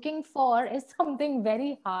you're looking for is something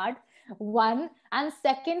very hard, one. And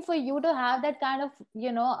second, for you to have that kind of,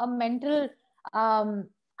 a mental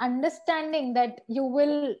understanding that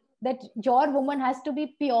that your woman has to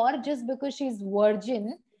be pure just because she's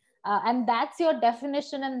virgin. And that's your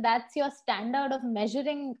definition, and that's your standard of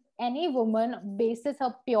measuring any woman basis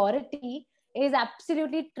her purity, is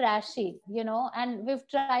absolutely trashy, and we've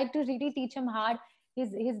tried to really teach him hard.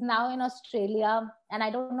 He's now in Australia, and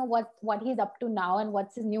I don't know what he's up to now and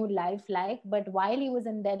what's his new life like. But while he was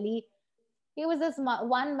in Delhi, he was this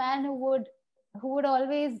one man who would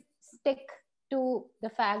always stick to the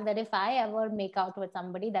fact that if I ever make out with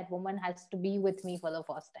somebody, that woman has to be with me for the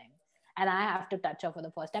first time, and I have to touch her for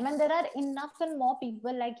the first time. And there are enough and more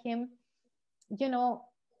people like him, you know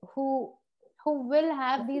who will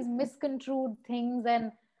have these misconstrued things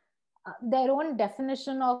and their own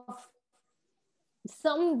definition of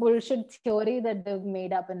some bullshit theory that they've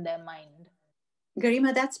made up in their mind.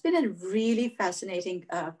 Garima, that's been a really fascinating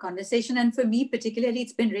conversation, and for me particularly,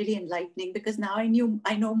 it's been really enlightening, because now I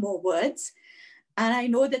know more words, and I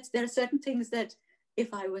know that there are certain things that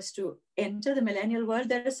if I was to enter the millennial world,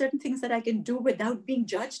 there are certain things that I can do without being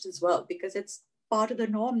judged as well, because it's part of the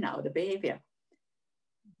norm now, the behavior.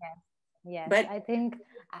 Yes, but I think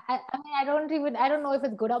I mean, I don't know if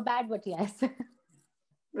it's good or bad, but yes.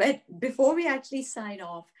 but before we actually sign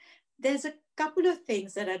off, there's a couple of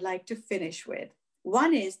things that I'd like to finish with.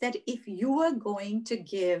 One is that if you are going to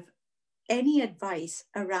give any advice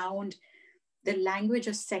around the language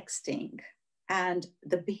of sexting and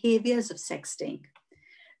the behaviors of sexting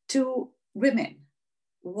to women,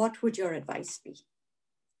 what would your advice be?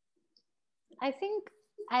 I think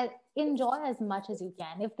I enjoy as much as you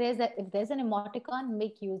can. If there's an emoticon,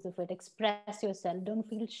 make use of it. Express yourself. Don't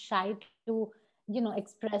feel shy to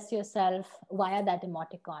express yourself via that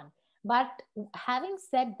emoticon. But having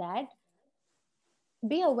said that,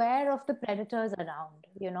 be aware of the predators around.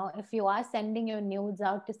 If you are sending your nudes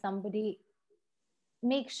out to somebody,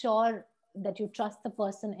 make sure that you trust the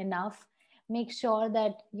person enough. Make sure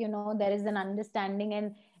that there is an understanding.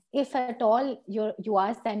 And if at all you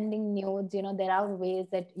are sending nudes, there are ways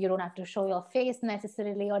that you don't have to show your face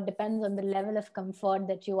necessarily, or depends on the level of comfort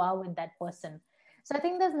that you are with that person. So I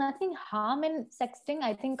think there's nothing harm in sexting.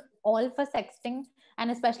 I think all for sexting,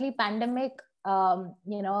 and especially pandemic,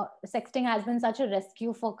 sexting has been such a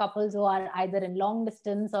rescue for couples who are either in long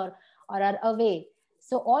distance or are away.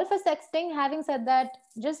 So all for sexting. Having said that,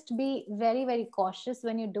 just be very, very cautious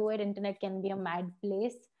when you do it. Internet can be a mad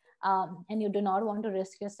place, and you do not want to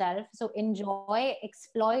risk yourself. So enjoy,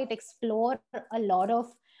 exploit, explore a lot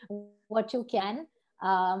of what you can.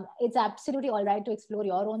 It's absolutely all right to explore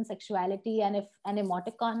your own sexuality, and if an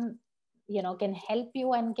emoticon, can help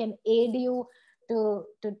you and can aid you to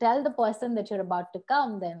tell the person that you're about to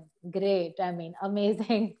come, then great. I mean,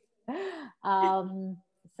 amazing.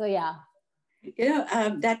 So yeah.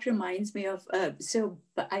 That reminds me of,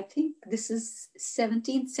 I think this is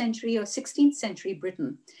 17th century or 16th century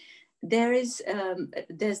Britain. There's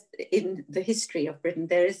in the history of Britain,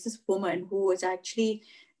 there is this woman who was actually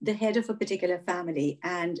the head of a particular family,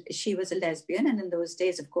 and she was a lesbian. And in those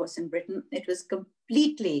days, of course, in Britain, it was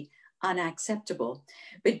completely unacceptable.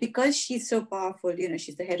 But because she's so powerful,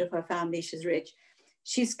 she's the head of her family, she's rich,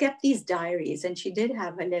 she's kept these diaries, and she did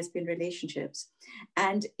have her lesbian relationships.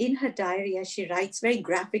 And in her diary, as she writes very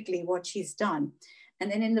graphically what she's done,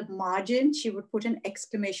 and then in the margin, she would put an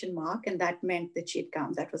exclamation mark, and that meant that she'd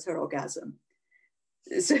come. That was her orgasm.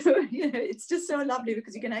 So it's just so lovely,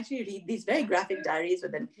 because you can actually read these very graphic diaries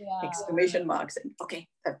with an exclamation mark saying, okay,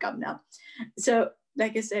 I've come now. So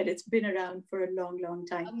like I said, it's been around for a long, long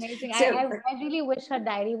time. Amazing. So, I really wish her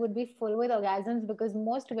diary would be full with orgasms, because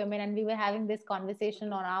most women, and we were having this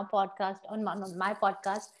conversation on our podcast, on my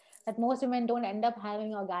podcast, that most women don't end up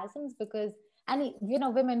having orgasms because, and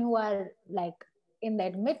women who are like in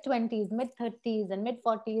their mid-20s, mid-30s and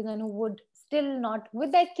mid-40s, and who would still not,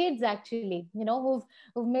 with their kids actually,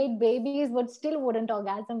 who've made babies but still wouldn't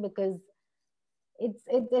orgasm because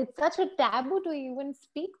it's such a taboo to even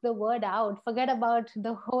speak the word out. Forget about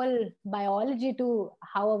the whole biology to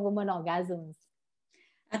how a woman orgasms.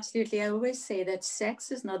 Absolutely. I always say that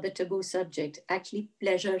sex is not the taboo subject. Actually,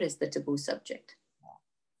 pleasure is the taboo subject.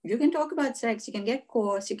 You can talk about sex, you can get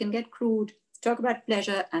coarse, you can get crude, talk about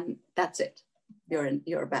pleasure, and that's it.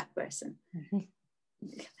 You're a bad person.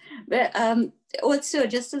 But also,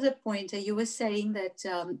 just as a pointer, you were saying that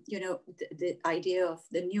the idea of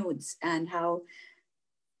the nudes and how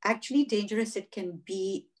actually dangerous it can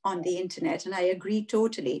be on the internet, and I agree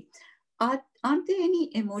totally. Aren't there any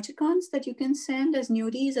emoticons that you can send as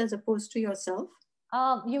nudies as opposed to yourself?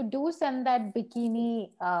 You do send that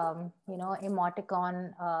bikini,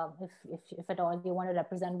 emoticon, if at all you want to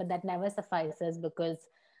represent, but that never suffices because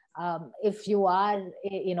if you are,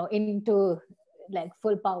 into like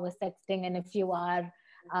full power sexting, and if you are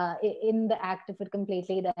in the act of it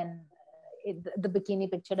completely, then the bikini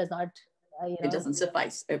picture does not, It doesn't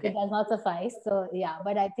suffice. it Okay. does not suffice. So yeah,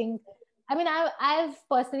 but I think, I mean, I've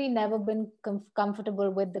personally never been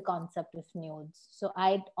comfortable with the concept of nudes. So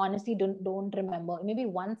I honestly don't remember, maybe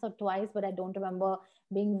once or twice, but I don't remember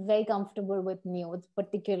being very comfortable with nudes.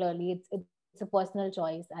 Particularly, it's a personal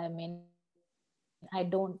choice. I mean, I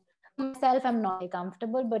don't, for myself, I'm not very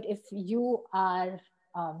comfortable. But if you are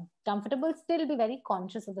comfortable, still be very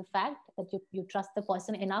conscious of the fact that you trust the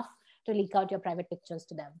person enough to leak out your private pictures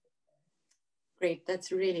to them. Great.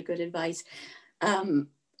 That's really good advice.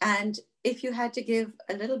 And if you had to give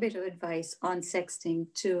a little bit of advice on sexting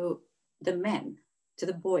to the men, to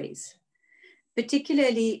the boys,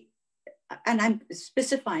 particularly, and I'm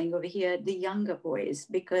specifying over here the younger boys,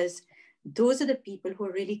 because those are the people who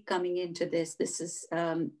are really coming into this. This is,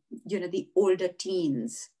 the older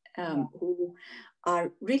teens who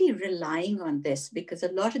are really relying on this, because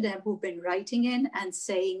a lot of them who've been writing in and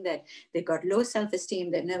saying that they've got low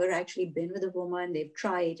self-esteem, they've never actually been with a woman, they've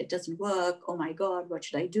tried, it doesn't work, oh my God, what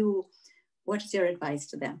should I do? What is your advice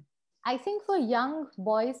to them? I think for young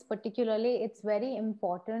boys, particularly, it's very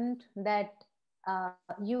important that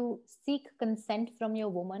you seek consent from your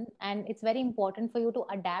woman, and it's very important for you to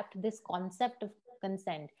adapt this concept of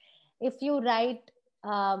consent. If you write,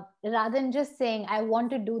 rather than just saying, I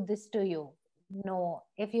want to do this to you, no,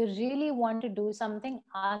 if you really want to do something,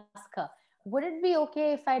 ask her, would it be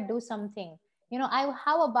okay if I do something?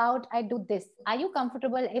 How about I do this? Are you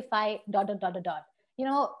comfortable if I dot dot dot dot dot?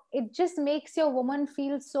 It just makes your woman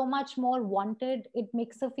feel so much more wanted. It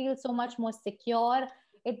makes her feel so much more secure.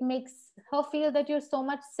 It makes her feel that you're so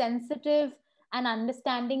much sensitive and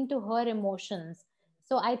understanding to her emotions.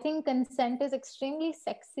 So I think consent is extremely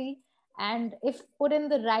sexy, and if put in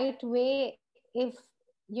the right way, if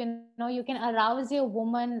you can arouse your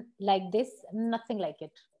woman like this, nothing like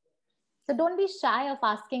it. So don't be shy of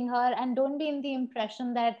asking her, and don't be in the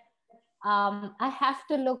impression that I have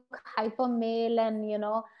to look hyper male and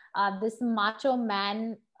this macho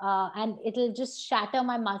man, and it'll just shatter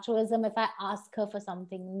my machoism if I ask her for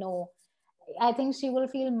something. No, I think she will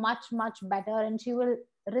feel much better, and she will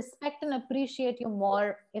respect and appreciate you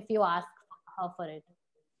more if you ask her for it.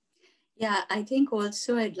 Yeah, I think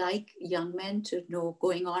also I'd like young men to know,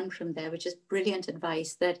 going on from there, which is brilliant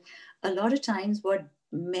advice, that a lot of times what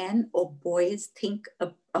men or boys think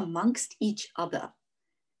amongst each other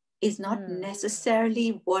is not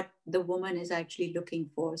necessarily what the woman is actually looking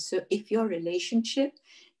for. So if your relationship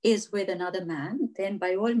is with another man, then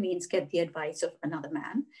by all means get the advice of another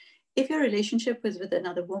man. If your relationship is with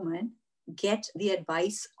another woman, get the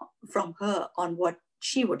advice from her on what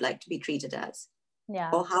she would like to be treated as,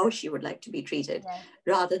 Yeah. or how she would like to be treated, Yes.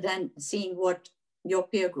 rather than seeing what your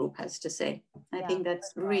peer group has to say. I Yeah. think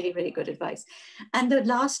that's really, really good advice. And the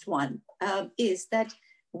last one is that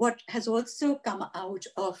what has also come out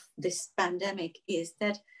of this pandemic is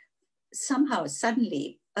that somehow,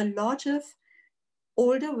 suddenly, a lot of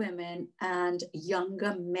older women and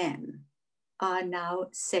younger men are now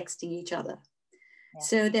sexting each other. Yeah.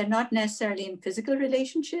 So they're not necessarily in physical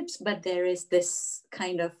relationships, but there is this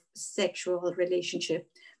kind of sexual relationship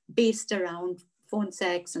based around phone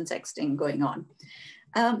sex and sexting going on.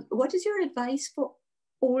 What is your advice for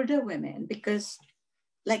older women? Because,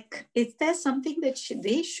 like, is there something that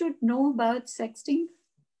they should know about sexting?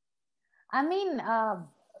 I mean,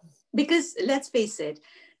 Because let's face it,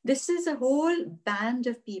 this is a whole band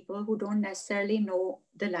of people who don't necessarily know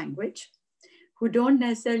the language, who don't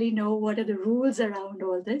necessarily know what are the rules around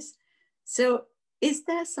all this. So, is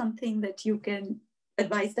there something that you can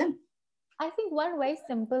advise them? I think one very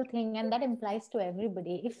simple thing, and that implies to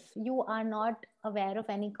everybody, if you are not aware of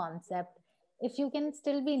any concept, if you can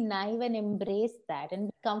still be naive and embrace that and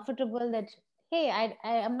be comfortable that, hey, I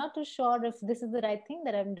am not too sure if this is the right thing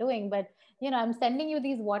that I'm doing, but I'm sending you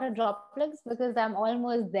these water droplets because I'm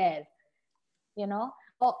almost there,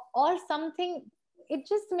 or something. It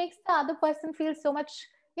just makes the other person feel so much,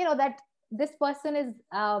 that this person is,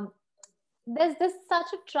 there's this such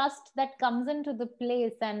a trust that comes into the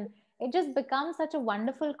place, and it just becomes such a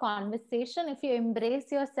wonderful conversation if you embrace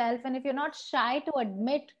yourself, and if you're not shy to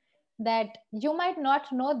admit that you might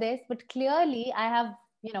not know this, but clearly I have,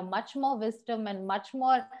 much more wisdom and much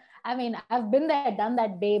more. I mean, I've been there, done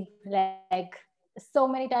that, babe, like so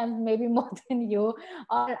many times, maybe more than you,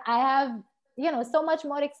 or I have, so much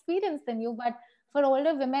more experience than you. But for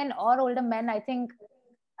older women or older men, I think,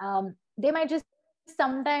 they might just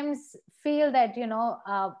sometimes feel that,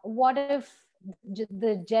 what if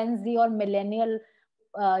the Gen Z or millennial,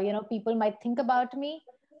 people might think about me.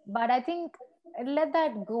 But I think, let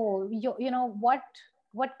that go.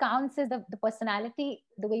 What counts is the personality,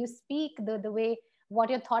 the way you speak, the way, what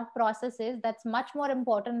your thought process is. That's much more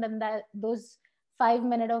important than those 5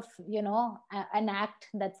 minutes of, an act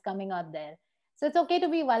that's coming out there. So it's okay to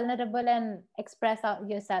be vulnerable and express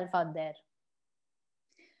yourself out there.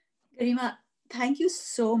 Garima, thank you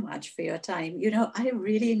so much for your time. I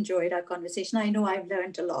really enjoyed our conversation. I know I've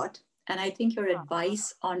learned a lot. And I think your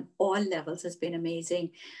advice on all levels has been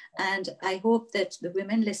amazing. And I hope that the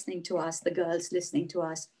women listening to us, the girls listening to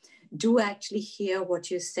us, do actually hear what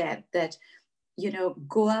you said, that,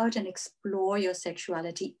 go out and explore your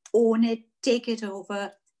sexuality, own it, take it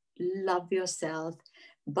over, love yourself,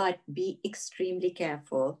 but be extremely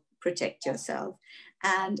careful, protect yourself.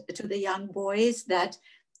 And to the young boys, that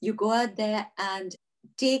you go out there and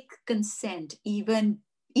take consent, even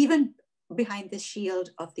behind the shield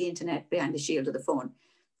of the internet, behind the shield of the phone.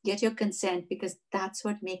 Get your consent, because that's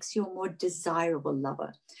what makes you a more desirable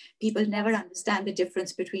lover. People never understand the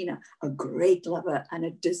difference between a great lover and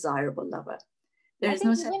a desirable lover. I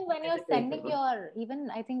think even when you're sending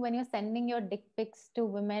I think when you're sending your dick pics to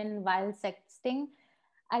women while sexting,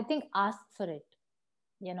 I think ask for it.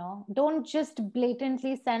 Don't just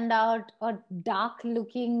blatantly send out a dark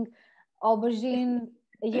looking aubergine.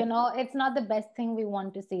 It's not the best thing we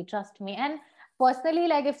want to see, trust me. And personally,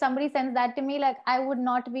 like, if somebody sends that to me, like, I would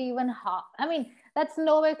not be even I mean, that's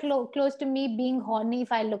nowhere close to me being horny.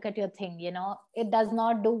 If I look at your thing, it does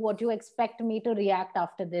not do what you expect me to react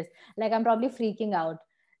after this. Like, I'm probably freaking out.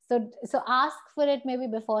 So ask for it maybe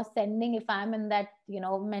before sending, if I'm in that,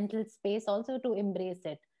 mental space also, to embrace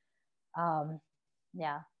it.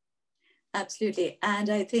 Yeah. Absolutely.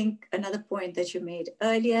 And I think another point that you made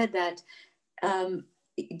earlier, that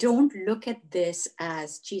don't look at this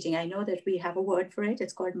as cheating. I know that we have a word for it.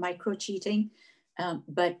 It's called micro cheating,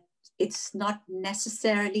 but it's not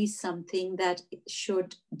necessarily something that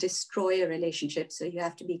should destroy a relationship. So you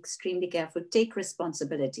have to be extremely careful. Take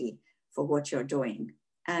responsibility for what you're doing,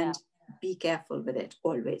 and be careful with it.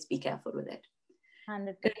 Always be careful with it.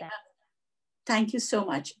 100%. Thank you so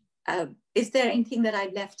much. Is there anything that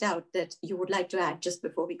I've left out that you would like to add just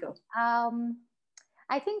before we go?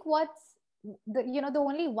 I think what's the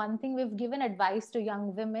only one thing, we've given advice to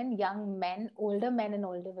young women, young men and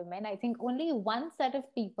older women. I think only one set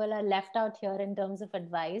of people are left out here in terms of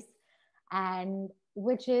advice, and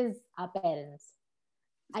which is our parents.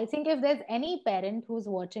 I think if there's any parent who's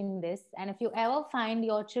watching this, and if you ever find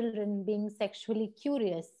your children being sexually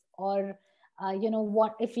curious, or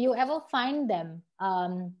what if you ever find them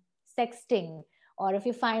sexting, or if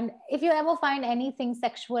you ever find anything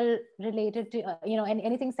sexual related to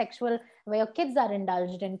anything sexual where your kids are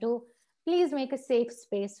indulged into, please make a safe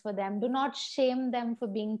space for them. Do not shame them for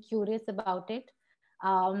being curious about it.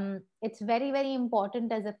 It's very, very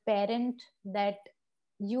important as a parent that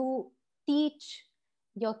you teach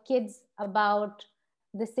your kids about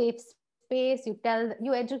the safe space.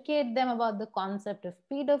 You educate them about the concept of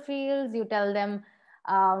pedophiles. You tell them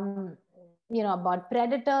about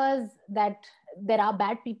predators, that there are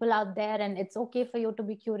bad people out there, and it's okay for you to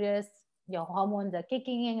be curious. Your hormones are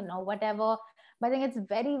kicking in, or whatever. But I think it's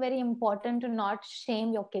very, very important to not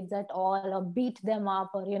shame your kids at all, or beat them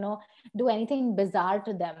up, or do anything bizarre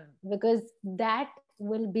to them, because that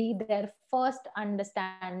will be their first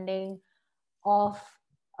understanding of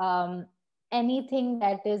anything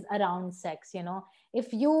that is around sex.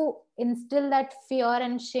 If you instill that fear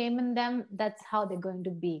and shame in them, that's how they're going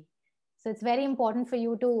to be. So it's very important for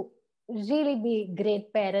you to really be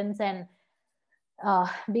great parents, and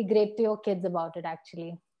be great to your kids about it,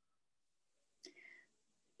 actually.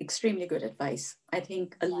 Extremely good advice. I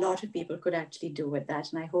think a lot of people could actually do with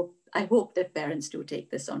that. And I hope that parents do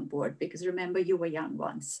take this on board, because remember, you were young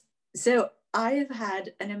once. So I have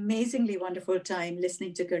had an amazingly wonderful time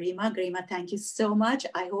listening to Garima. Garima, thank you so much.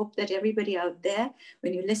 I hope that everybody out there,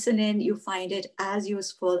 when you listen in, you find it as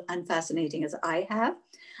useful and fascinating as I have.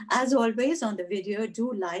 As always, on the video,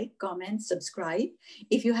 do like, comment, subscribe.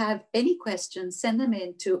 If you have any questions, send them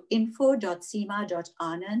in to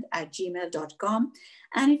info.seema.anand@gmail.com.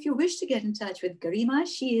 And if you wish to get in touch with Garima,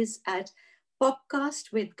 she is at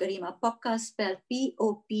Popkast with Garima. Popkast spelled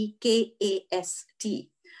Popkast.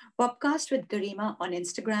 Popkast with Garima on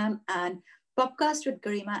Instagram and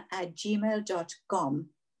popcastwithgarima@gmail.com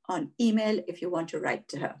on email if you want to write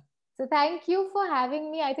to her. So thank you for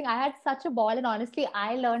having me. I think I had such a ball, and honestly,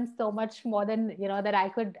 I learned so much more than that I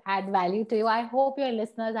could add value to you. I hope your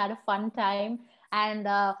listeners had a fun time, and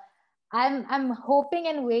I'm hoping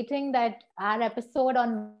and waiting that our episode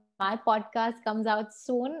on my podcast comes out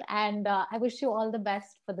soon. And I wish you all the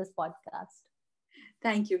best for this podcast.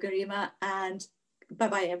 Thank you, Garima, and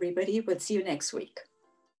bye-bye, everybody. We'll see you next week.